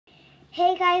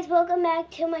Hey guys, welcome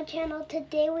back to my channel.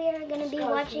 Today we are going to be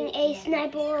watching a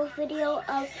sniper wolf video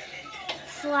of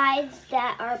slides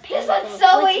that are painful. This one's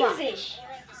so easy.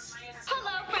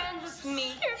 Hello friends, it's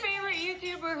me, your favorite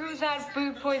YouTuber who's had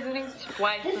food poisoning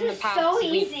twice in the past so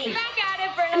week. easy. Back at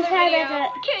it for another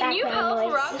video. Can you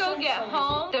help Rocco get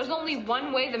home? There's only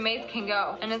one way the maze can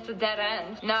go, and it's a dead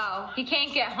end. No, he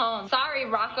can't get home. Sorry,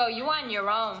 Rocco, you on your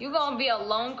own. You gonna be a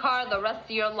lone car the rest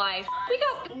of your life. We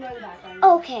got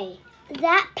Okay,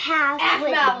 that path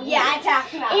was weird. Yeah, it's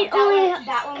half mouth. It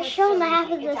only showed the half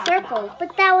of the circle,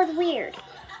 but that was weird.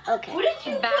 Okay. What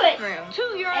did you bathroom. put? 2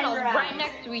 urinals right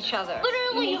next to each other.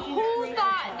 Literally, who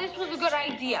thought this was a good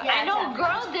idea? Yeah, I know a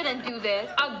girl didn't do this.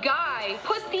 A guy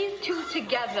put these two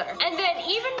together and then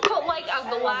even put like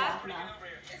a glass.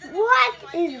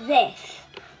 What is this?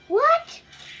 What?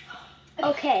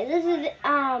 Okay, this is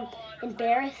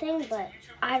embarrassing, but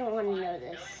I don't want to know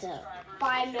this, so.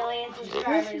 5 million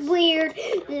subscribers. This is weird.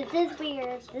 This is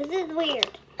weird. This is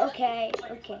weird. Okay.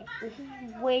 This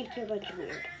is way too much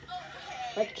weird.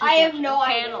 I have no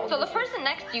idea. So the person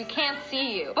next to you can't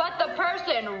see you, but the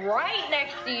person right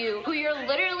next to you, who you're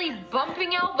literally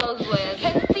bumping elbows with,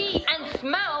 can see and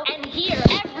smell and hear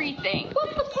everything.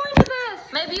 What's the point of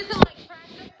this? Maybe you can like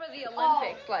practice for the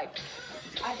Olympics, like.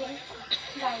 I think.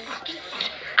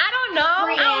 I don't know.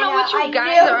 I don't know what you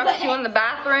guys are up to in the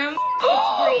bathroom.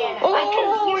 Brianna. I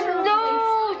can hear her.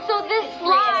 No. So this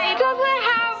slide doesn't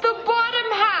have the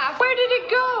bottom half. Where did it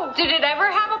go? Did it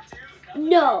ever have a?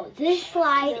 No, this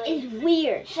slide is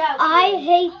weird. I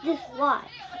hate this slide.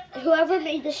 Whoever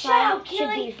made this slide should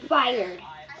be fired.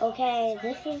 Okay,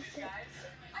 this is...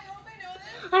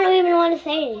 I don't even want to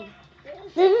say anything.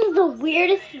 This is the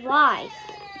weirdest slide.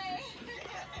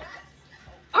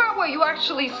 Part where you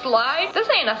actually slide? This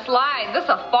ain't a slide, this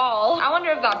a fall. I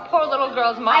wonder if that poor little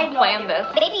girl's mom planned this.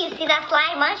 Baby, you see that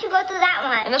slide? Why don't you go through that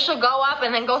one? And then she'll go up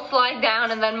and then go slide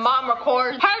down and then mom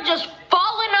records her just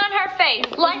falling on her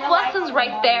face. Life lessons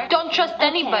right there. Don't trust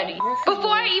anybody.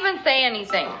 Before I even say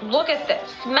anything, look at this.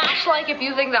 Smash like if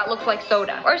you think that looks like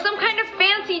soda. Or some kind of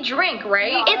fancy drink,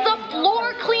 right? It's a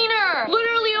floor cleaner.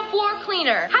 Literally a floor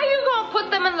cleaner. How you gonna put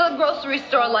them in the grocery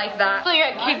store like that? So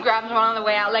your kid grabs one on the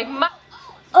way out like,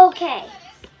 Okay.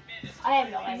 I have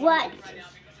no idea. What?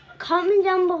 Comment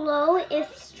down below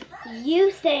if you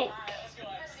think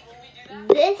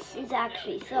this is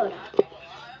actually soda.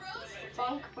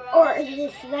 Or is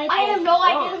this sniper? I have no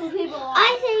idea who people are.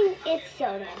 I think it's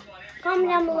soda. Comment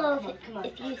down below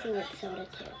if you think it's soda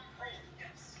too.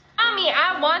 Mommy,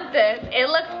 I want this. It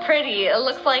looks pretty. It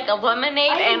looks like a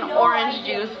lemonade and orange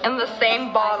juice in the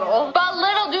same bottle. But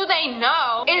little do they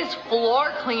know, it's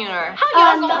floor cleaner.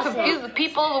 How y'all gonna confuse the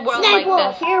people of the world like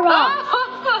this? You're wrong.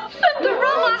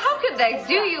 Cinderella, how could they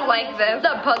do you like this?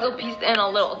 The puzzle piece in a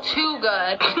little too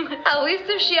good. At least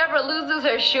if she ever loses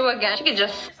her shoe again, she could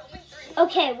just...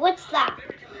 Okay, what's that?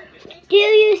 Do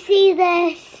you see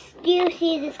this? Do you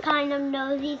see this kind of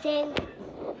nosy thing?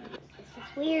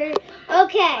 Weird.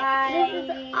 Okay,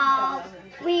 this is all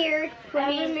weird.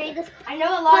 Whoever made this I know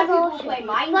a lot puzzle of people play should be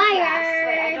Minecraft, fired.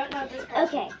 but I don't know this person.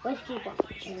 Okay, let's keep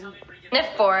watching. Sniff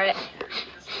for it.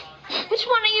 Which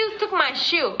one of you took my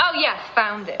shoe? Oh yes,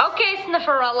 found it. Okay,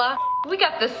 Snifferella. We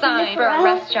got the sign for a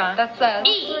restaurant that says,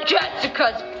 Eat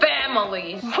Jessica's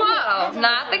Family. Whoa.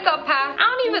 Nah, I think I'll pass. I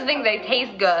don't even think they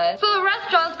taste good. So the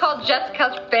restaurant's called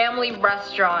Jessica's Family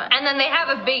Restaurant. And then they have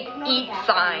a big eat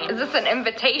sign. Is this an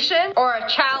invitation or a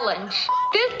challenge?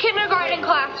 This kindergarten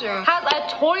classroom has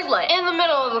a toilet in the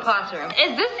middle of the classroom.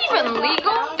 Is this even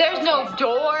legal? There's no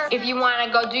door. If you want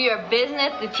to go do your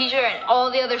business, the teacher and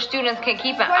all the other students can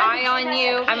keep an eye on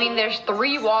you. I mean, there's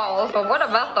 3 walls, but what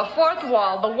about the 4th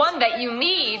wall? The one that you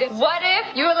need. What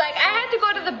if you were like, I had to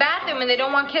go to the bathroom and they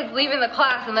don't want kids leaving the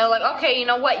class, and they're like, okay, you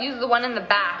know what, use the one in the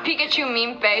back. Pikachu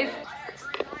meme face.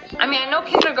 I mean, I know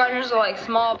kindergartners are like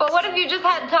small, but what if you just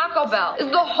had Taco Bell?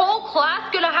 Is the whole class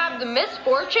gonna have the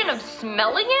misfortune of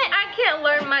smelling it? I can't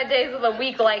learn my days of the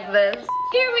week like this.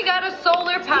 Here we got a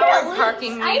solar powered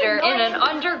parking meter in an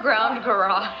underground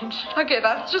garage. Okay,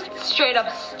 that's just straight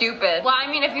up stupid. Well, I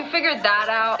mean, if you figured that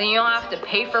out, then you don't have to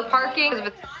pay for parking.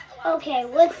 Okay,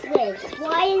 what's this?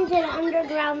 Why is it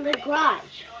underground the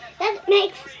garage? That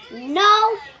makes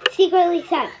no secretly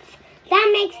sense. That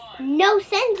makes no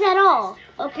sense at all,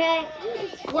 okay?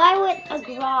 Why would a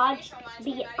garage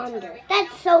be under?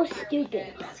 That's so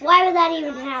stupid. Why would that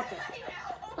even happen?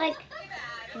 Like,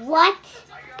 what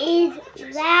is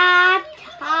that?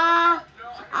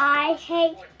 I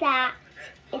hate that.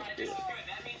 It's weird.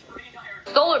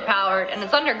 Solar powered and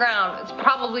it's underground. It's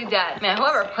probably dead. Man,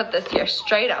 whoever put this here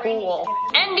straight up cool.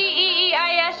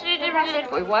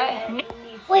 NDEEIS. Wait, what?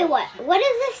 Wait, what? What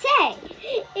does this say?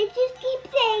 It just keeps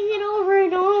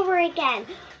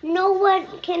again. No one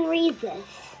can read this.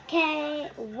 Okay,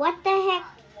 what the heck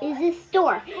is this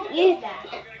store?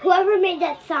 Whoever made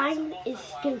that sign is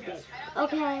stupid.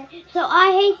 Okay, so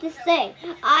I hate this thing.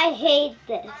 I hate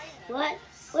this.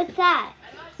 What's that?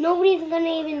 Nobody's gonna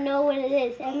even know what it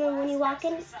is. And then when you walk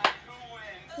in,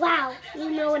 wow, you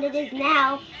know what it is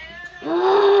now.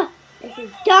 This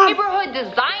is dumb. Neighborhood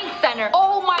Design Center.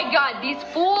 Oh my God, these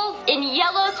fools. In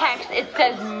yellow text, it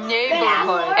says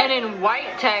neighborhood. And in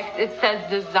white text, it says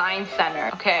design center.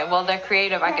 Okay, well, they're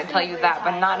creative, I can tell you that,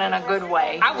 but not in a good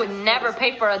way. I would never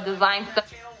pay for a design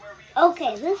center.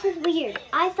 Okay, this is weird.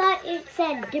 I thought it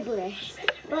said gibberish,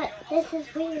 but this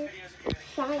is weird.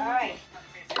 Sign. Alright.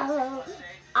 Oh,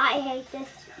 I hate this.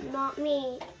 Not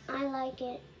me. I like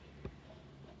it.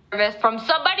 From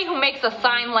somebody who makes a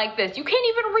sign like this. You can't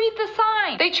even read the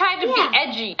sign. They tried to be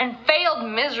edgy and failed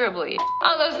miserably.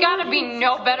 Oh, there's gotta be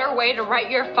no better way to write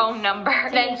your phone number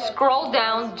than scroll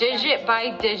down digit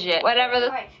by digit. Whatever the...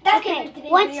 Alright, that's Okay, it for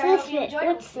today's what's video. I this hope you bit? enjoyed.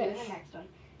 What's We'll see you in this? the next one.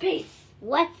 Peace.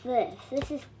 What's this?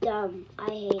 This is dumb. I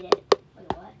hate it. Wait,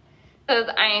 what? Says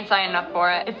I ain't signing up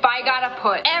for it. If I gotta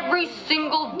put every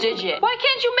single digit, why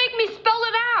can't you make me spell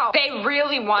it out? They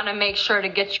really want to make sure to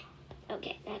get you.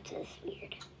 Okay, that's just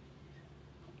weird.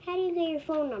 How do you get your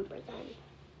phone number then?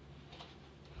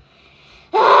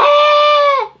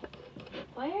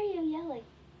 Why are you yelling?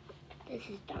 This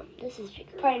is dumb. This is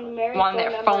bigger. Primary On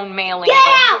their number. phone mailing. Get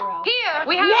out! Here,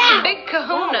 we have Now! the big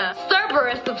kahuna,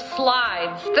 Cerberus of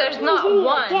slides. There's not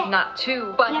one, not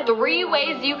two, but 3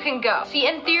 ways you can go. See,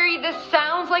 in theory, this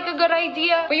sounds like a good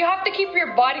idea, but you have to keep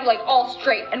your body like all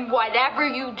straight, and whatever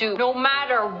you do, no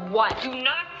matter what, do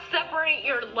not separate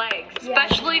your legs,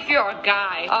 especially if you're a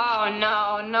guy. Oh,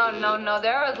 no.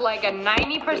 There is like a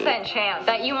 90% chance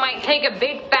that you might take a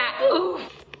big fat oof.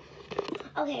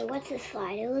 Okay, what's this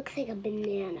slide? It looks like a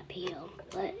banana peel,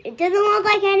 but it doesn't look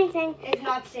like anything. It's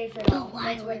not safe at all. But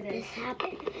why That's what would it this is.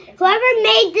 happen? Whoever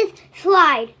made this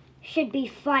slide should be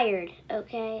fired,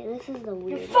 okay? This is the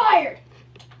You're weird. fired!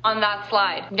 On that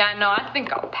slide. Yeah, no, I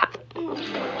think I'll pass. More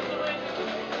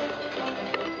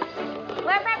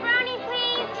pepperoni,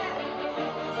 please.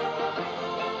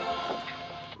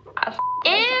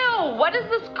 Ew, what is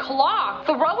this clock?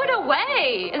 Throw it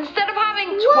away. Instead of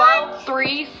having 12,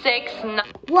 3, 6, 9.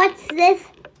 What's this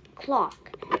clock?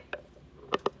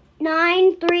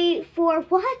 9, 3, 4,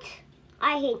 what?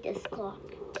 I hate this clock.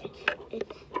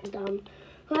 It's dumb.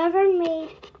 Whoever made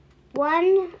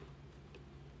 1,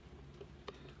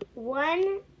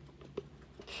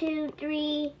 2,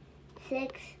 3,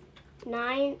 6,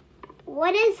 9.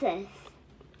 What is this?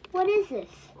 What is this?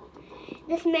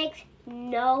 This makes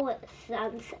no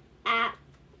sense at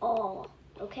all.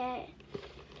 Okay?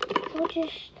 So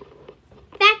just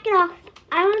back it off.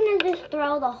 I want to just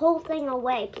throw the whole thing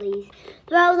away, please.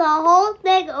 Throw the whole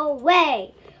thing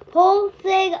away. Whole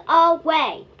thing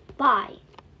away. Bye.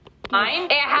 9.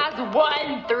 It has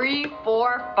 1, 3,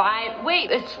 4, 5. Wait,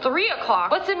 it's 3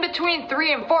 o'clock. What's in between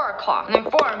 3 and 4 o'clock? And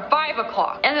then 4 and 5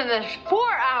 o'clock. And then there's 4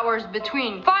 hours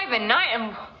between 5 and 9.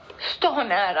 And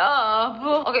don't add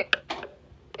up. Okay.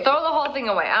 Throw the whole thing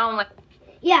away. I don't like.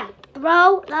 Yeah,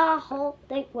 throw the whole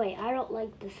thing away. I don't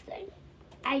like this thing.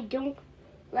 I don't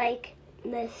like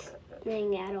this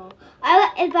thing at all.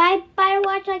 If I buy a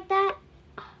watch like that,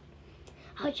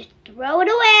 I'll just throw it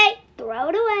away. Throw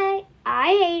it away. I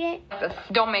hate it. This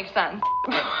don't make sense.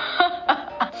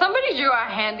 Somebody drew a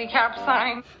handicap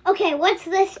sign. Okay, what's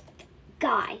this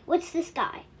guy? What's this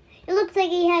guy? It looks like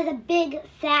he has a big,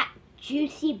 fat,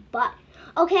 juicy butt.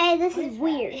 Okay, this is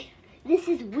weird. This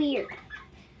is weird.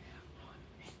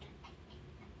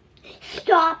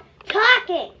 Stop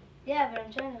talking. Yeah, but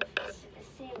I'm trying to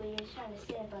see what you're trying to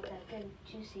say about that good,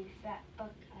 juicy, fat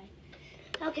buck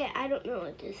guy. Okay, I don't know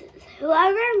what this is.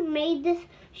 Whoever made this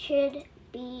should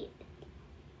be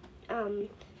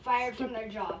Fired from their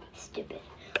job. stupid.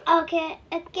 Okay.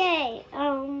 I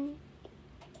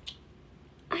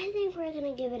think we're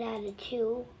gonna give it out of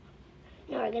 2.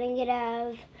 No, we're gonna get out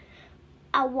of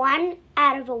a 1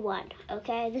 out of a 1.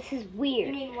 Okay, this is You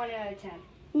weird. mean 1 out of 10?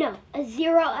 No, a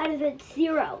 0 out of a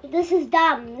 0. This is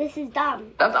dumb. This is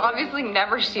dumb. I've obviously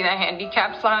never seen a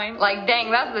handicap sign. Like,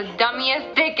 dang, that's the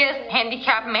dummiest, thickest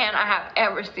handicap man I have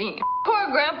ever seen.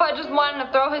 Poor grandpa just wanted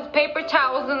to throw his paper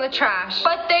towels in the trash.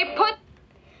 But they put...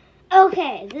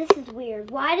 Okay, this is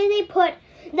weird. Why did they put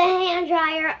the hand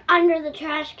dryer under the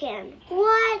trash can?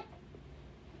 What?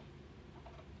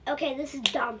 Okay, this is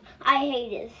dumb. I hate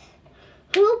this.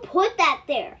 Who put that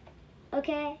there?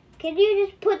 Okay? Can you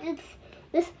just put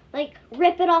this, like,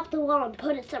 rip it off the wall and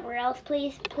put it somewhere else,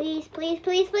 please? Please, please,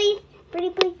 please, please. Pretty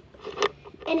please.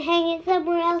 And hang it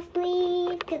somewhere else,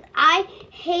 please. Because I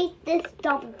hate this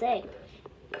dumb thing.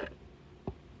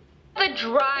 the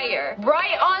dryer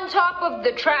right on top of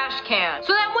the trash can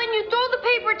so that when you throw the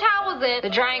paper towels in, the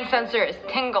drying sensor is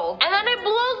tingled. And then it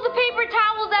blows the paper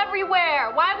towels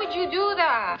everywhere. Why would you do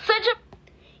that?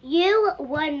 You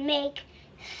would make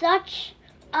such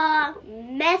a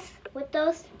mess with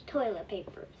those toilet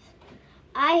papers.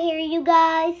 I hear you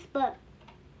guys, but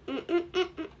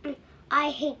I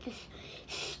hate this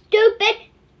stupid,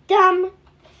 dumb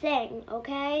thing,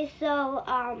 okay? So,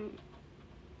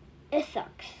 it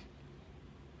sucks.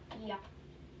 Yeah.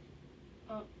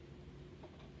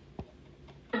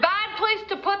 Bad place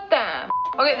to put them.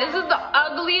 Okay, this is the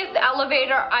ugliest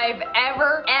elevator I've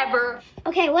ever.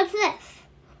 Okay, what's this?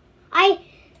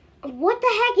 What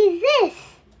the heck is this?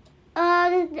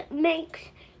 This makes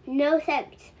no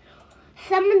sense.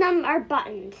 Some of them are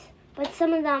buttons, but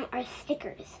some of them are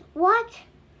stickers. What?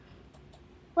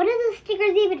 What are the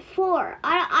stickers even for?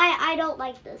 I don't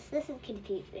like this. This is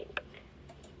confusing.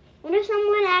 What if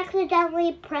someone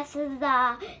accidentally presses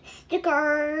the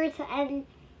stickers and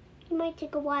it might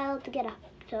take a while to get up?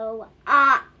 So,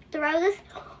 throw this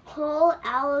whole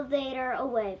elevator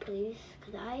away, please.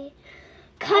 Because I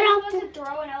cut off to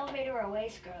throw an elevator away,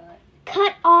 Scarlett.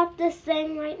 Cut off this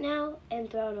thing right now and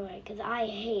throw it away because I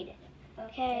hate it.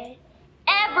 Okay?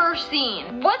 Ever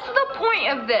seen. What's the point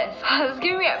of this? This is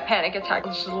giving me a panic attack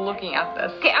just looking at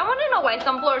this. Okay, I want to know why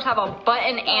some floors have a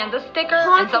button and a sticker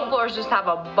and some floors just have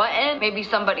a button. Maybe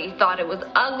somebody thought it was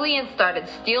ugly and started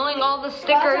stealing all the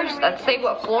stickers that say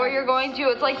what floor you're going to.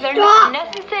 It's like they're not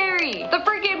necessary. The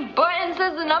freaking button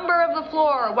says the number of the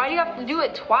floor. Why do you have to do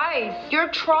it twice? You're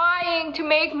trying to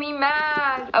make me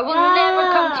mad. I will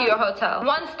never come to your hotel.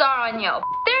 1 star on Yelp.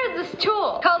 There's this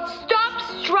tool called Stop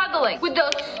Struggling with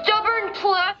those stubborn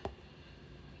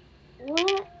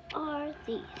What are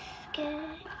these? Okay.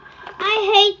 I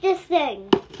hate this thing.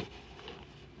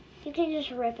 You can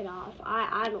just rip it off.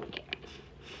 I don't care.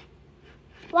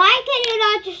 Why can you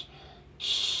not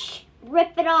just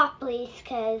rip it off, please?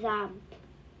 Because,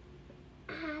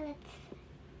 that's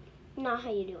not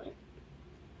how you do it.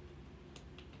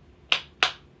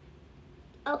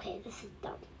 Okay, this is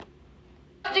dumb.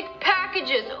 Plastic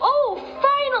packages. Oh,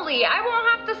 finally! I won't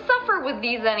have to suffer with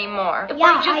these anymore. If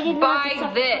Yeah, I just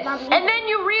buy this. And then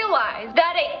you realize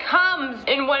that it comes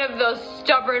in one of those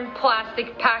stubborn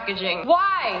plastic packaging.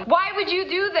 Why? Why would you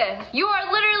do this? You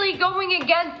are literally going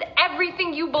against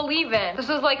everything you believe in. This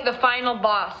is like the final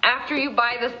boss. After you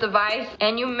buy this device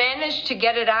and you manage to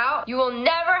get it out, you will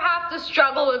never have to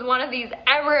struggle with one of these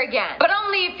ever again. But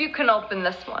only if you can open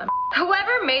this one.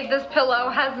 Whoever made this pillow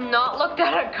has not looked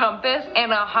at a compass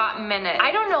in a hot minute.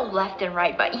 I don't know left and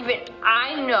right, but even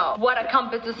I know what a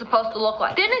compass is supposed to look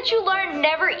like. Didn't you learn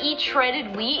never eat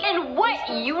shredded wheat? In what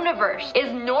universe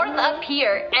is north up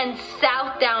here and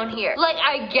south down here? Like,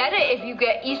 I get it if you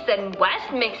get east and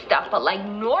west mixed up, but like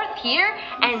north here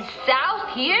and south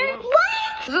here?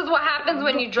 What? This is what happens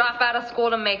when you drop out of school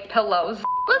to make pillows.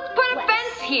 Let's put a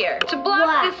fence here to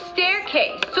block this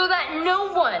staircase so that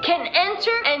no one can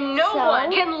enter and no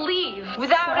one can leave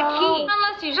without a key.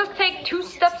 Unless you just take 2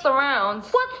 steps around.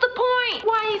 What's the point?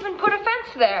 Why even put a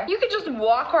fence there? You could just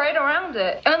walk right around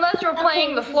it. Unless you're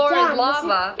playing the floor is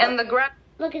lava and the ground.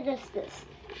 Look at this.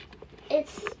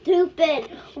 It's stupid.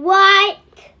 What?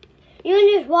 You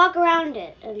can just walk around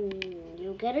it and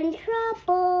you get in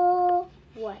trouble.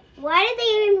 What? Why did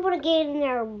they even put a gate in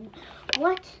there?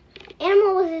 What?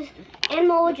 Animal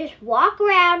will just walk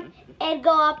around and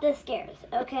go up the stairs.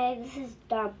 Okay, this is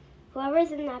dumb.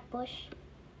 Whoever's in that bush,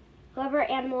 whoever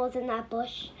animal is in that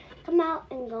bush, come out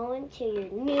and go into your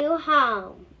new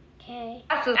home. Okay?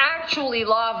 This is actually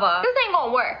lava. This ain't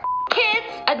gonna work.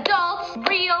 Kids, adults,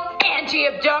 real,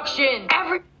 anti-abduction.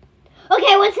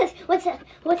 Okay, what's this? What's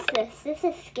this? This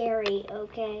is scary,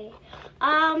 okay?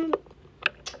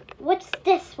 What's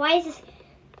this? Why is this?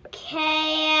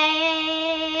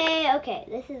 Okay,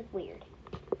 this is weird.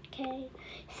 Okay,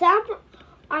 some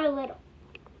are little,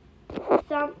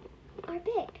 some are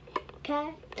big.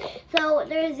 Okay, so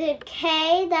there's a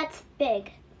K that's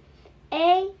big,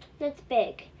 A that's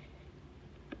big,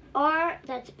 R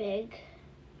that's big,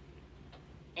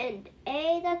 and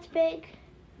A that's big,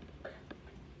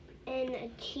 and a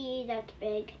T that's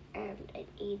big, and an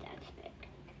E that's big.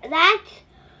 That's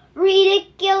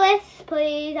ridiculous,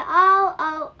 please.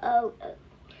 Oh.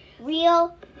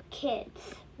 Real kids.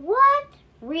 What?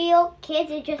 Real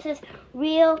kids? It just says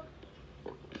real.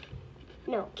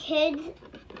 No, kids.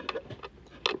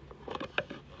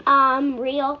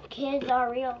 Real kids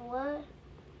are real. What?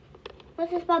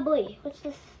 What's this bubbly? What's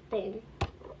this thing?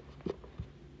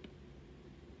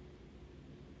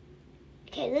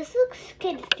 Okay, this looks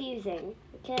confusing.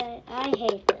 Okay, I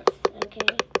hate this.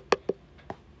 Okay.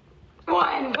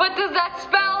 One. What does that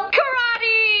spell?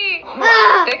 Karate!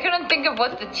 Ah! They couldn't think of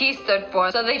what the T stood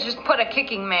for, so they just put a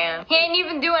kicking man. He ain't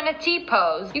even doing a T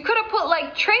pose. You could have put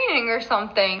like training or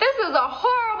something. This is a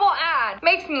horrible ad.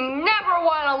 Makes me never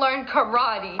want to learn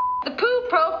karate. The Poo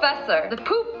Professor. The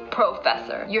Poop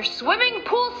Professor. Your swimming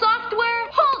pool software?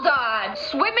 Hold on.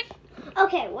 Swimming...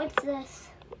 Okay, what's this?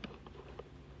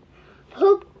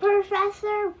 Poop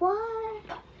Professor? What?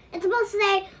 It's supposed to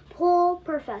say Pool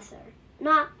Professor,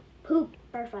 not Poop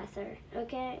Professor,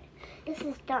 okay? This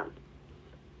is dumb.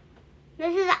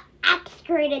 This is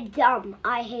X-rated dumb.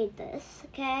 I hate this,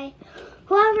 okay?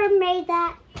 Whoever made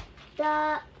that,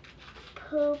 the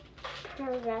Poop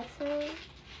Professor...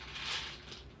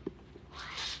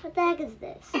 What the heck is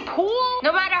this? Pool?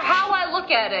 No matter how I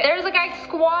look at it, there's a guy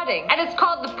squatting, and it's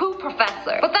called the Poo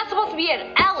Professor. But that's supposed to be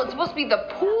an L. It's supposed to be the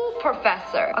Pool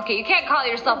Professor. Okay, you can't call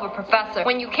yourself a professor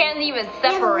when you can't even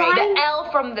separate the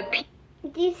L from the P.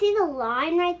 Do you see the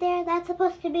line right there? That's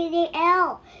supposed to be the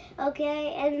L.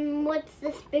 Okay, and what's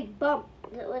this big bump?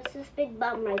 What's this big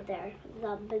bump right there?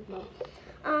 The big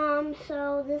bump.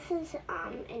 So this is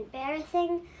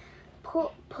embarrassing.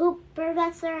 Poop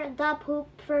Professor, the Poop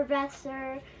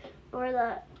Professor, or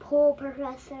the Pool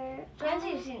Professor. Once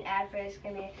you've seen an ad for it, it's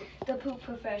gonna be the Poop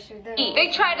Professor. They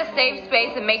tried to save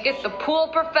space and make it the Pool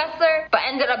Professor, but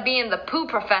ended up being the Poo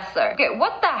Professor. Okay,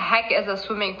 what the heck is a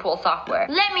swimming pool software?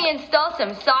 Let me install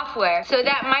some software so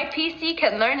that my PC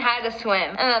can learn how to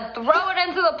swim, and then throw it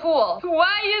into the pool.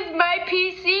 Why is my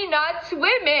PC not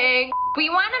swimming? We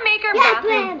want to make our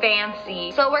bathroom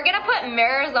fancy, so we're gonna put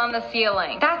mirrors on the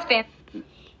ceiling. That's fancy.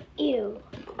 Ew.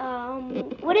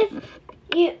 What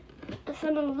if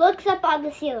someone looks up on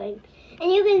the ceiling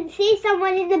and you can see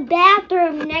someone in the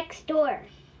bathroom next door?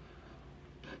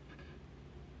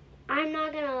 I'm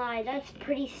not gonna lie, that's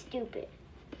pretty stupid.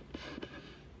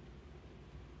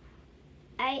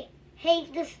 I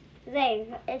hate this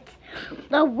thing. It's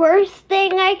the worst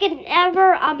thing I can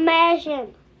ever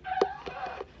imagine.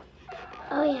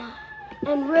 Oh yeah,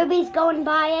 and Ruby's going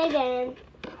by again.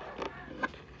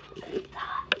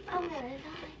 I'm gonna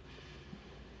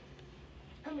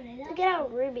die. Look at how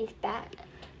Ruby's back.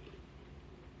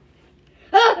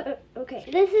 Okay,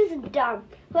 this is dumb.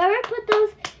 Whoever put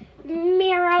those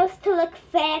mirrors to look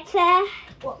fancy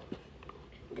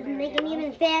doesn't make them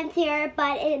even fancier,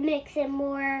 but it makes it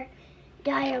more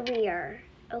diarrhea.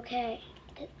 Okay,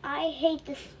 'cause I hate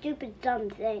this stupid dumb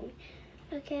thing.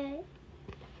 Okay.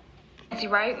 See,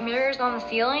 right? Mirrors on the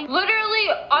ceiling? Literally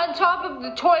on top of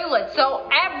the toilet, so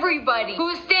everybody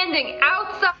who's standing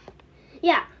outside...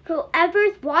 Yeah,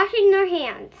 whoever's washing their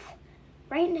hands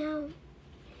right now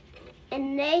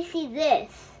and they see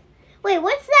this. Wait,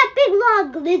 what's that big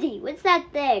log, Lizzie? What's that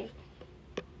thing?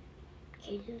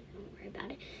 Okay, don't worry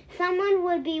about it. Someone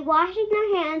would be washing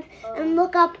their hands and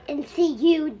look up and see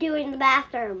you doing the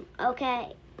bathroom,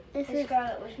 okay? This is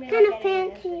kind of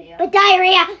fancy, but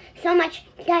diarrhea. So much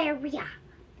diarrhea.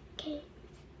 Okay,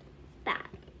 bad.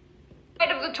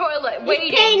 Of the toilet,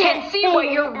 waiting, can see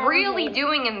what you're really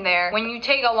doing in there when you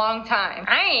take a long time.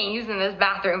 I ain't using this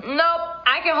bathroom. Nope,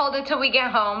 I can hold it till we get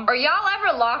home. Or y'all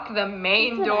ever lock the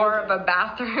main door of a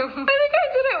bathroom? I think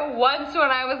I did it once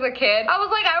when I was a kid. I was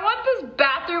like, I want this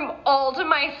bathroom all to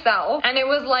myself. And it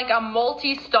was like a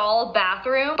multi-stall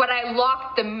bathroom, but I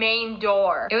locked the main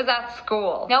door. It was at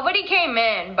school. Nobody came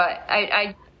in, but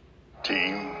I...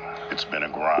 Team, it's been a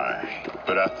grind,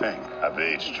 but I think I've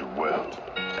aged you well.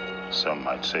 Some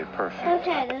might say perfect.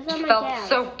 Okay, those are my felt gas.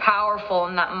 so powerful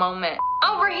in that moment.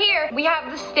 Over here, we have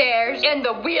the stairs and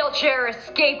the wheelchair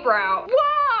escape route.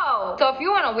 Whoa! So if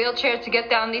you want a wheelchair to get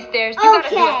down these stairs, you gotta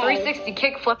do a 360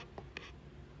 kickflip.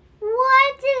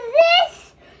 What is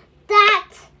this?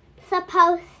 That's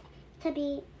supposed to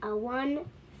be a one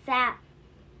fat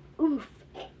oof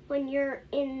when you're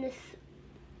in this.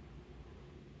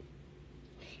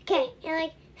 Okay, it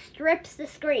like strips the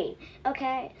screen.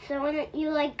 Okay, so when you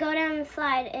like go down the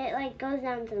slide, it like goes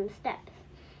down some steps.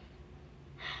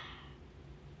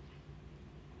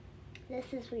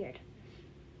 This is weird.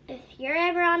 If you're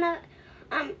ever on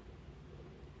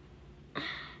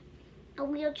a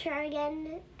wheelchair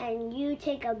again and you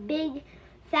take a big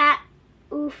fat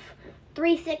oof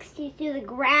 360 through the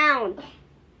ground,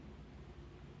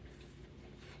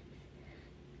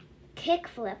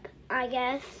 kickflip, I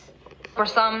guess. For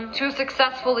some to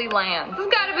successfully land. This has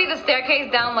got to be the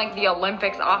staircase down like the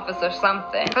Olympics office or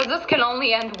something. Because this can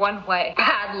only end one way.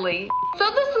 Badly. So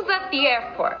this is at the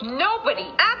airport. Nobody,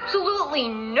 absolutely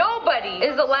nobody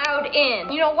is allowed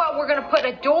in. You know what? We're going to put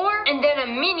a door and then a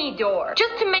mini door.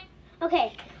 Just to make...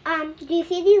 Okay, do you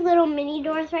see these little mini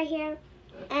doors right here?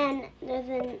 And there's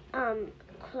an,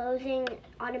 closing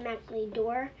automatically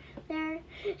door there.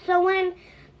 So when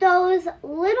those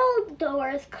little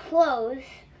doors close,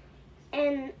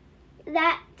 and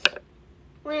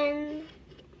when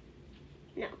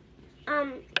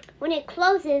it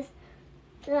closes,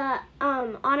 the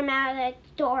automatic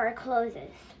door closes.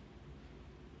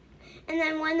 And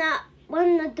then when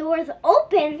the doors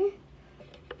open,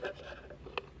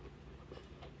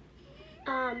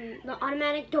 the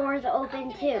automatic doors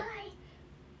open too.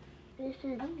 This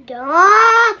is dumb.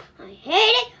 I hate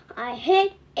it. I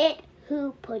hate it.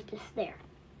 Who put this there?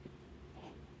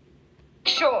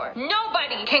 Sure,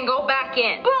 nobody can go back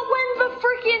in. But when the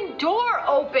freaking door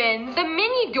opens, the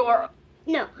mini door.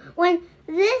 No, when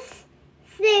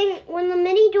the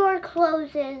mini door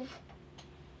closes,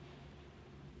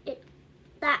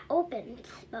 that opens.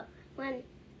 But when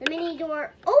the mini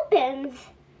door opens,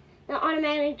 the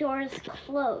automatic doors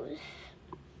close.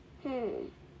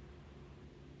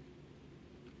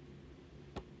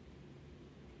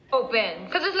 Open.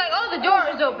 Because it's like, oh, the door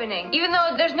is opening. Even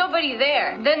though there's nobody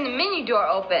there. Then the mini door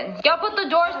opens. Y'all put the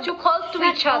doors too close to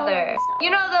each other. You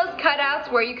know those cutouts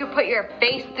where you could put your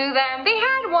face through them? They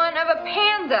had one of a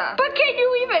panda. But can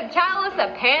you even tell it's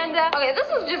a panda? Okay, this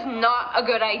is just not a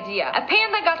good idea. A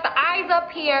panda got the eyes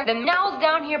up here, the nose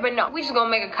down here, but no. We just gonna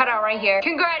make a cutout right here.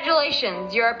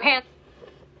 Congratulations, you're a panda.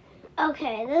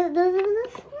 Okay, this is the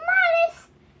smallest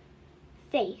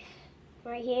face.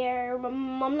 Right here.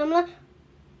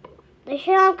 They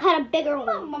should have cut a bigger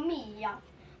one. Mamma mia.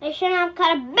 They should have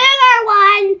cut a bigger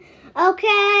one. Okay.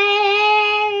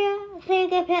 So you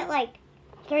can fit like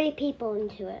 3 people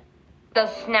into it. The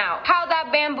snout. How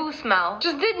that bamboo smell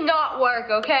just did not work,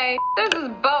 okay? There's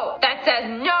this boat that says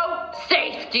no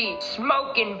safety,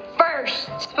 smoking first.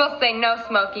 It's supposed to say no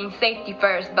smoking, safety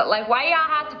first, but like why y'all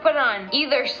have to put it on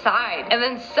either side and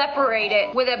then separate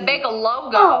it with a big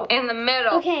logo in the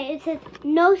middle? Okay, it says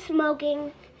no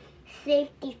smoking,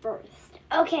 safety first.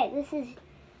 Okay, this is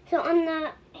so on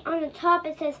the top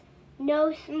it says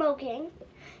no smoking,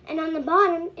 and on the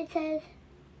bottom it says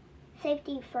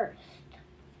safety first.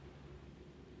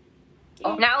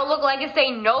 Now it look like it's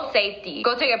saying no safety.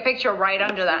 Go take a picture right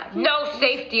under that. No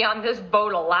safety on this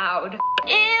boat allowed.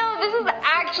 Ew, this is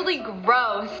actually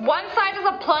gross. One side is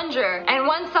a plunger and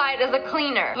one side is a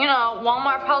cleaner. You know,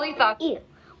 Walmart probably thought. Ew.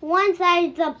 One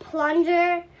side is the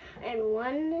plunger and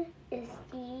one is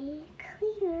the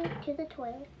cleaner to the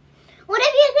toilet. What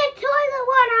if you get toilet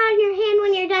water on your hand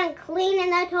when you're done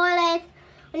cleaning the toilet?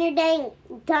 When you're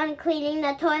done cleaning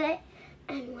the toilet?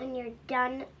 And when you're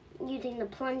done using the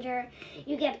plunger,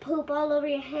 you get poop all over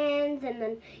your hands, and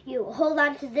then you hold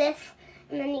on to this,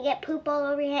 and then you get poop all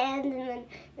over your hands, and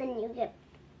then you get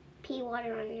pee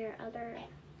water on your other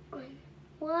one.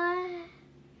 What?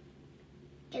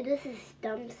 Yeah, this is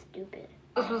dumb stupid.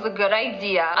 This was a good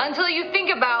idea until you think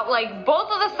about like both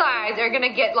of the sides are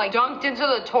gonna get like dunked into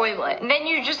the toilet, and then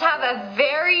you just have a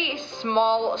very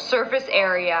small surface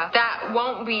area that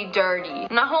won't be dirty.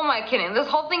 Now who am I kidding? This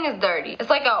whole thing is dirty. It's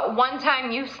like a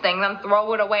one-time use thing, then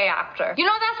throw it away after. You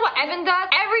know that's what Evan does?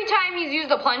 Every time he's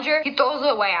used a plunger, he throws it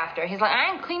away after. He's like,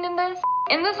 I ain't cleaning this.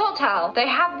 In this hotel, they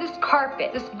have this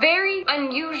carpet, this very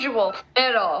unusual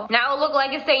middle. Now it look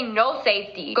like it's saying no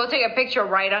safety. Go take a picture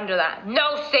right under that.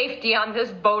 No safety on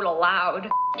this boat allowed.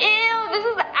 Ew, this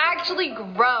is actually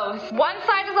gross. One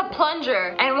side is a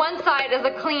plunger and one side is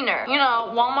a cleaner. You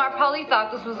know, Walmart probably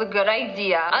thought this was a good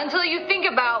idea until you think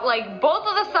about like both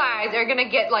of the sides are gonna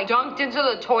get like dunked into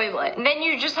the toilet, and then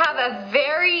you just have a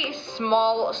very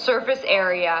small surface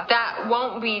area that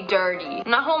won't be dirty.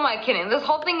 Now who am I kidding? This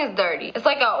whole thing is dirty. It's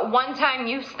like a one-time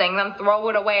use thing, then throw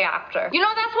it away after. You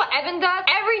know that's what Evan does?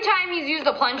 Every time he's used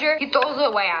a plunger, he throws it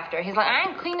away after. He's like, I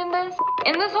ain't cleaning this.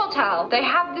 In this hotel, they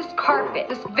have this carpet,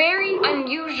 this very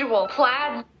unusual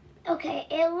plaid. Okay,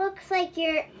 it looks like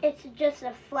it's just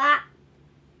a flat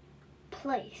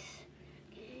place.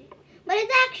 But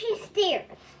it's actually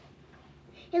stairs.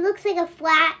 It looks like a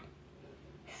flat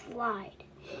slide.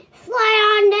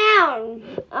 Slide on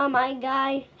down. Oh my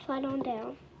God, slide on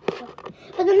down.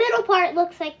 But the middle part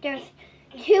looks like there's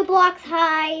 2 blocks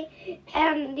high,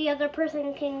 and the other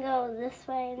person can go this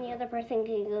way and the other person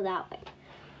can go that way.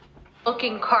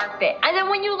 Looking carpet. And then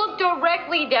when you look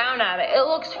directly down at it, it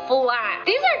looks flat.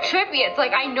 These are trippy. It's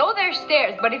like, I know they're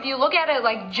stairs, but if you look at it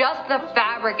like just the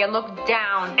fabric and look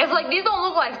down, it's like these don't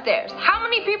look like stairs. How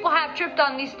many people have tripped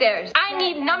on these stairs? I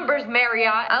need numbers,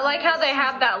 Marriott. I like how they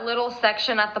have that little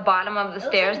section at the bottom of the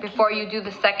stairs before you do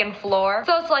the 2nd floor.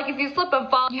 So it's like if you slip and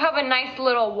fall, you have a nice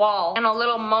little wall and a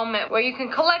little moment where you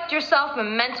can collect yourself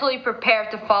and mentally prepare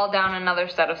to fall down another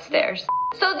set of stairs.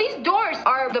 So these doors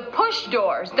are the push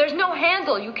doors. There's no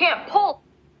handle. You can't pull.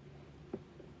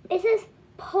 It says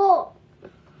pull.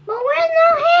 But where's no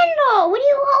handle? What do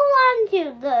you hold on to?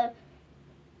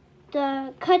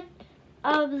 The cut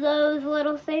of those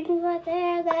little things right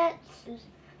there. That's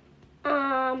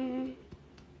a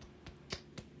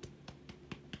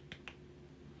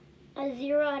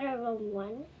 0 out of a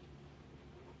 1.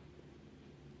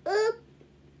 Oop.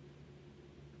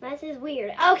 This is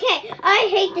weird. Okay, I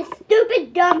hate this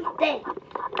stupid dumb thing.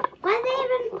 Why they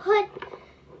even put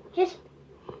just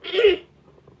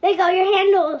there you go, your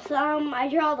handles. I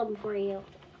draw them for you.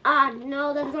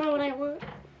 No, that's not what I want.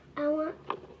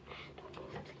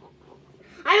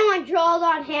 I don't want draws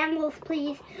on handles,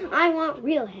 please. I want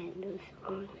real handles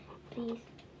on it, please.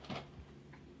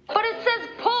 But it says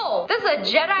pull. This is a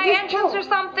Jedi Just entrance pull. or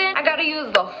something. I gotta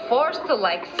use the Force to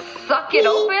like suck it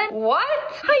open.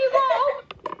 What? How you gonna open?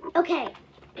 Okay,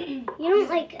 you don't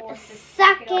like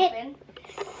suck it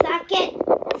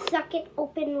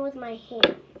open with my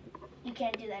hand. You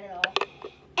can't do that at all.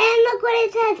 And look what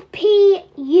it says,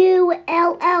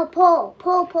 P-U-L-L, pull,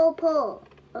 pull, pull, pull.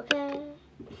 Okay.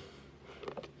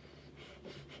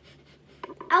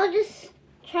 I'll just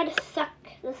try to suck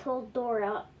this whole door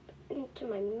out into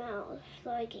my mouth so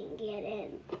I can get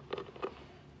in.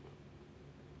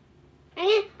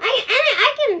 I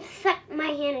can suck my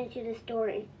hand into this door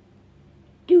and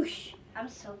douche. I'm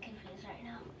so confused right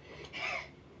now.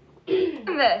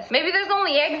 This. Maybe there's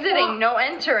only exiting, no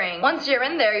entering. Once you're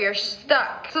in there, you're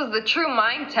stuck. This is the true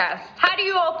mind test. How do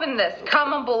you open this?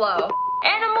 Comment below.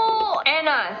 Animal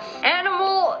anus.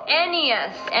 Animal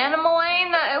anius. Animal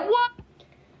anus. What?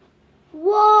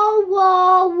 Whoa,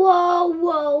 whoa, whoa,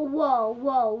 whoa, whoa,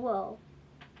 whoa, whoa.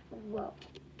 Whoa.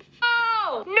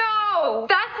 Oh, no!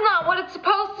 That's not what it's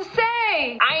supposed to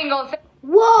say. I ain't gonna say.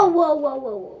 Whoa, whoa, whoa, whoa,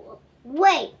 whoa, whoa.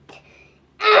 Wait.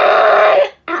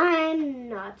 I'm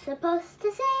not supposed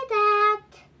to say that.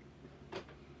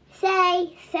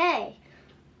 Say.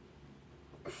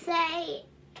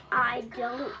 I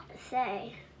don't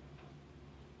say.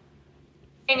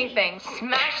 Anything.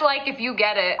 Smash like if you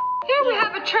get it. Here we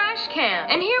have a trash can.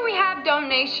 And here we have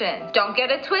donations. Don't get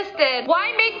it twisted.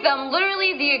 Why make them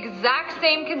literally the exact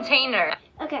same container?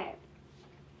 Okay.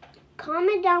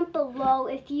 Comment down below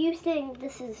if you think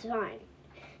this is fine.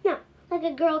 No, like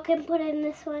a girl can put it in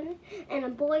this one, and a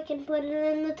boy can put it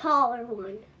in the taller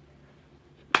one.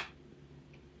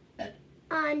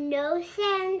 No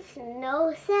sense,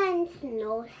 no sense,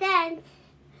 no sense.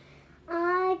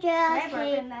 I just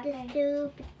hate the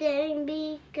stupid thing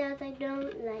because I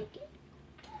don't like it.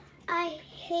 I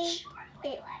hate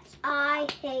it. I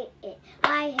hate it.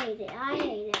 I hate it. I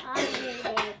hate it. I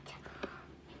hate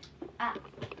it.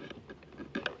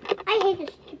 I hate this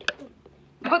stupid thing.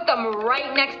 Put them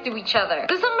right next to each other.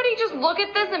 Does somebody just look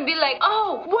at this and be like,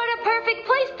 oh, what a perfect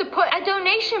place to put a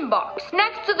donation box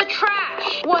next to the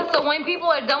trash? What, so when people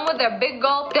are done with their big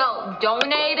gulp, they'll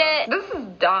donate it? This is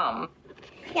dumb.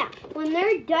 Yeah, when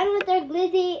they're done with their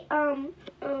glizzy,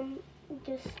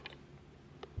 just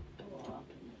Blow up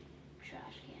in the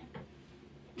trash can.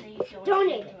 Then you throw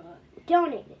donate it.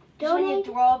 Donate it. Just when you Donate.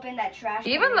 throw up in that trash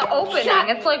can. Even the opening,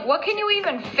 it's like, what can you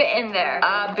even fit in there?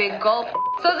 A big gulp.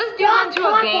 So this dude Stop went to a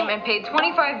talking. game and paid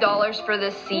 $25 for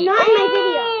this seat. Not in my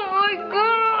video. Oh my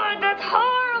god, that's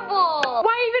horrible.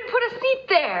 Why even put a seat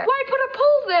there? Why put a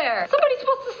pole there? Somebody's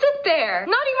supposed to sit there.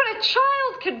 Not even a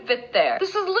child can fit there.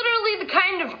 This is literally the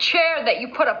kind of chair that you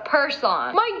put a purse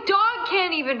on. My dog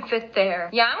can't even fit there.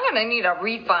 Yeah, I'm gonna need a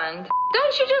refund.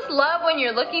 Don't you just love when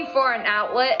you're looking for an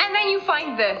outlet and then you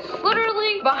find this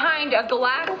literally behind a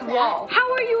glass wall?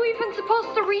 How are you even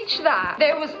supposed to reach that?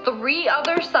 There was 3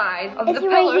 other sides of the It's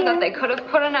right pillar here. that they could have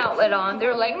put an outlet on.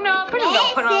 They're like, no, please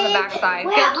don't put it on the back side.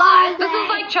 Where Good luck. are This is they?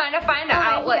 like trying to find an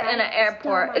outlet in an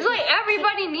airport. It's like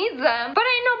everybody needs them, but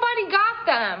ain't nobody got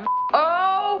them.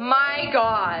 Oh my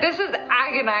god. This is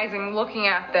agonizing looking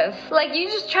at this. Like you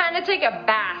just trying to take a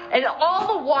bath and all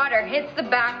the water hits the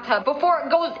bathtub before it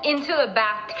goes into the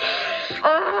bath.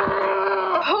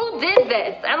 Who did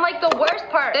this? And like the worst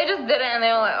part, they just did it and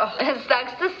they were like, oh, it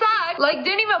sucks to suck. Like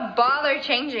didn't even bother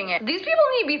changing it. These people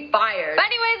need to be fired. But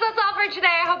anyways, that's all for today.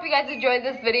 I hope you guys enjoyed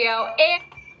this video. And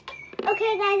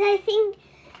Okay, guys, I think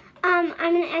I'm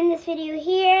going to end this video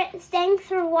here. Thanks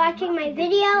for watching my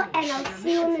video, and I'll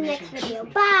see you in the next video.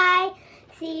 Bye.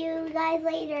 See you guys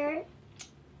later.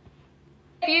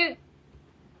 if you